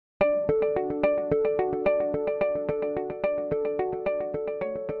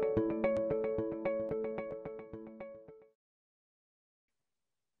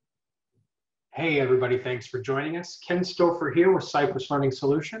Hey everybody, thanks for joining us. Ken Stouffer here with Cypress Learning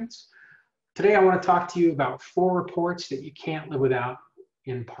Solutions. Today I want to talk to you about 4 reports that you can't live without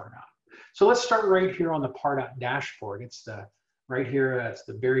in Pardot. So let's start right here on the Pardot dashboard. It's right here, it's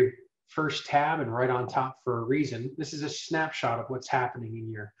the very first tab and right on top for a reason. This is a snapshot of what's happening in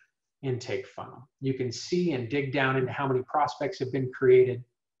your intake funnel. You can see and dig down into how many prospects have been created,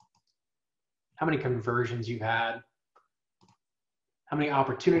 how many conversions you've had, how many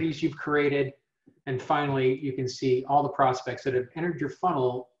opportunities you've created, and finally, you can see all the prospects that have entered your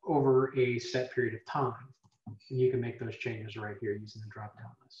funnel over a set period of time. And you can make those changes right here using the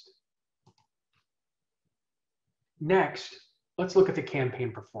drop-down list. Next, let's look at the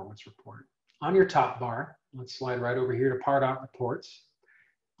campaign performance report. On your top bar, let's slide right over here to Pardot reports.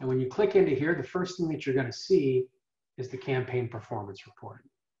 And when you click into here, the first thing that you're going to see is the campaign performance report.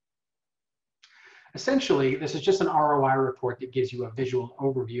 Essentially, this is just an ROI report that gives you a visual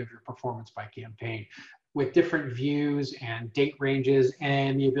overview of your performance by campaign with different views and date ranges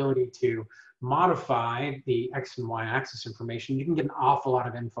and the ability to modify the X and Y axis information. You can get an awful lot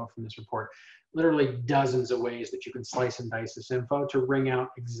of info from this report, literally dozens of ways that you can slice and dice this info to wring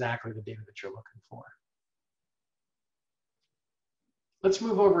out exactly the data that you're looking for. Let's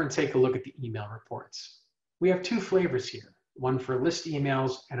move over and take a look at the email reports. We have 2 flavors here, one for list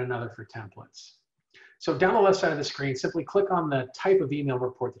emails and another for templates. So down the left side of the screen, simply click on the type of email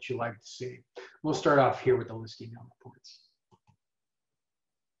report that you like to see. We'll start off here with the list email reports.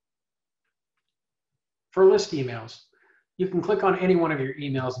 For list emails, you can click on any one of your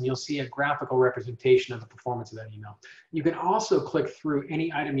emails and you'll see a graphical representation of the performance of that email. You can also click through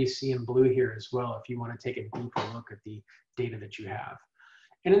any item you see in blue here as well if you want to take a deeper look at the data that you have.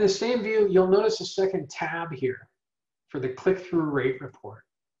 And in the same view, you'll notice a second tab here for the click-through rate report.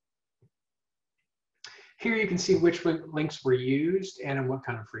 Here you can see which links were used and in what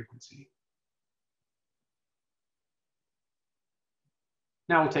kind of frequency.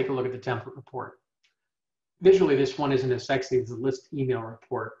 Now we'll take a look at the template report. Visually, this one isn't as sexy as the list email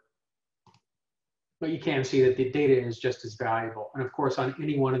report, but you can see that the data is just as valuable. And of course, on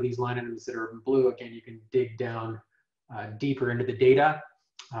any one of these line items that are in blue, again, you can dig down deeper into the data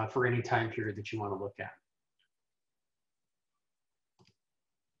for any time period that you want to look at.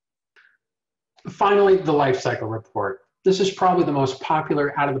 Finally, the Lifecycle Report. This is probably the most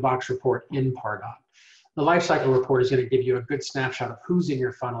popular out-of-the-box report in Pardot. The Lifecycle Report is going to give you a good snapshot of who's in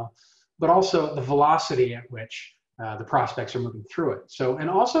your funnel, but also the velocity at which the prospects are moving through it. So, and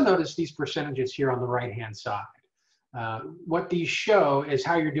also notice these percentages here on the right-hand side. What these show is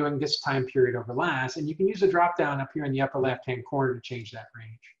how you're doing this time period over last, and you can use a drop-down up here in the upper left-hand corner to change that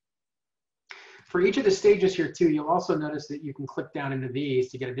range. For each of the stages here too, you'll also notice that you can click down into these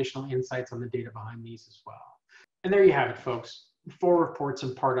to get additional insights on the data behind these as well. And there you have it, folks. 4 reports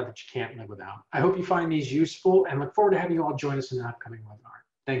in Pardot that you can't live without. I hope you find these useful and look forward to having you all join us in an upcoming webinar.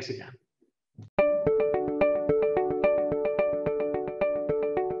 Thanks again.